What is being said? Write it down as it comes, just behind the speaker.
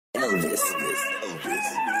Okay,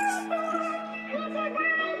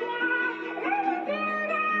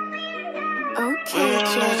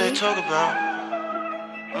 Jay. They talk about.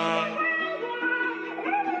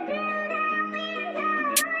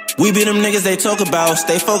 We be them niggas they talk about.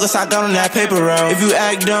 Stay focused, I got on that paper route. If you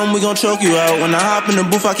act dumb, we gon' choke you out. When I hop in the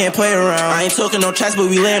booth, I can't play around. I ain't talking no tracks, but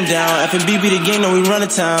we lay 'em down. F&B be the game, no, we run the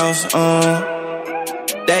towns.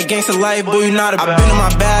 That gangsta life, boy, you not about. I been in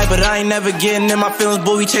my bag, but I ain't never getting in my feelings,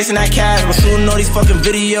 boy, we chasing that cash. We're shooting all these fucking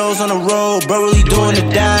videos on the road, bro, really doing the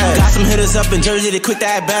dash. Got some hitters up in Jersey, they quick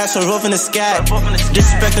that bash, so rough in the scat.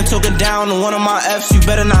 Disrespecting, talking down on one of my F's, you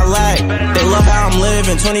better not lag. They love how I'm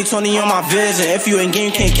living, 2020 on my vision. If you ain't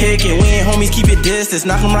game, can't kick it. We ain't homies, keep your distance,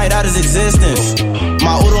 knock them right out his existence.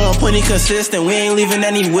 My Udo on plenty consistent, we ain't leaving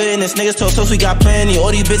any witness. Niggas told us we got plenty,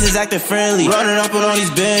 all these bitches acting friendly. Running up on all these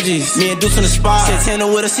Benjis, me and Deuce in the spot. Santana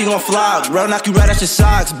with us, he gon' flop. Bro, knock you right out your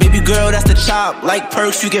socks. Baby girl, that's the chop. Like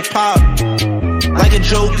perks, you get popped. Like a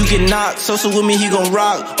joke, you get knocked. Social with me, he gon'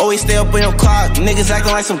 rock. Always stay up on your clock. Niggas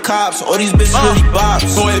acting like some cops. All these bitches really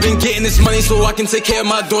bops. Boy, I've been getting this money so I can take care of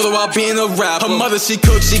my daughter while being a rapper. Her mother, she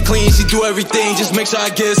cooks, she cleans, she do everything. Just make sure I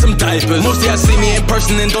get her some diapers. Mostly I see me in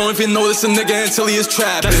person and don't even notice a nigga until he is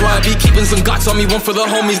trapped. That's why I be keeping some Glocks on me. One for the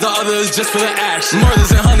homies, the other is just for the action.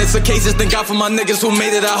 Murders and hundreds of cases. Thank God for my niggas who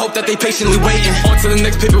made it. I hope that they patiently waiting. On to the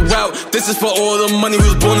next paper route. This is for all the money we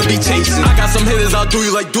was born to be chasing. I got some hitters, I'll do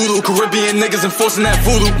you like doodle. Caribbean niggas enforcing that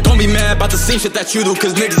voodoo. Don't be mad about the same shit that you do,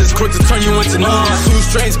 cause niggas is quick to turn you into noodles. Two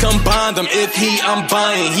strains combined, if he, I'm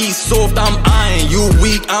buying. He's soft, I'm eyeing. You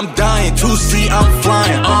weak, I'm dying. 2C, I'm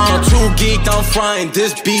flying. Too geeked, I'm frying.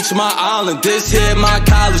 This beach, my island. This here, my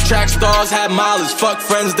college. Track stars had mileage. Fuck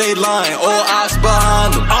friends, they lying. All eyes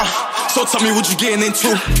behind them. So tell me what you getting into.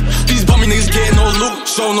 These bummy niggas getting no loot.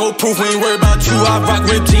 Show no proof, we ain't worried about you. I rock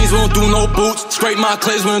ripped jeans, we don't do no boots. Scrape my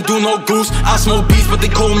clays, we don't do no goose. I smoke beats, but they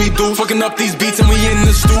call me dude. Fucking up these beats and we in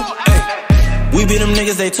the stoop. We be them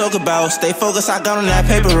niggas they talk about. Stay focused, I got on that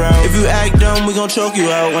paper route. If you act dumb, we gon' choke you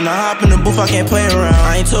out. When I hop in the booth, I can't play around.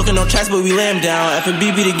 I ain't talking no tracks, but we lay 'em down.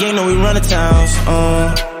 F&B be the game, no, we run the towns.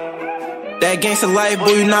 That gangsta life,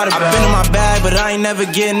 boy, you not about. I been in my bag, but I ain't never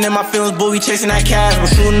getting in my feelings, boy, we chasing that cash. We're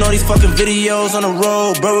shooting all these fucking videos on the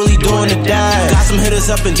road, bro, really doing the dash. Got some hitters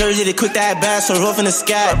up in Jersey, they quick that bash, so rough in the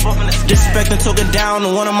scat. Disrespecting, talking down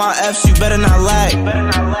on one of my F's, you better not lag.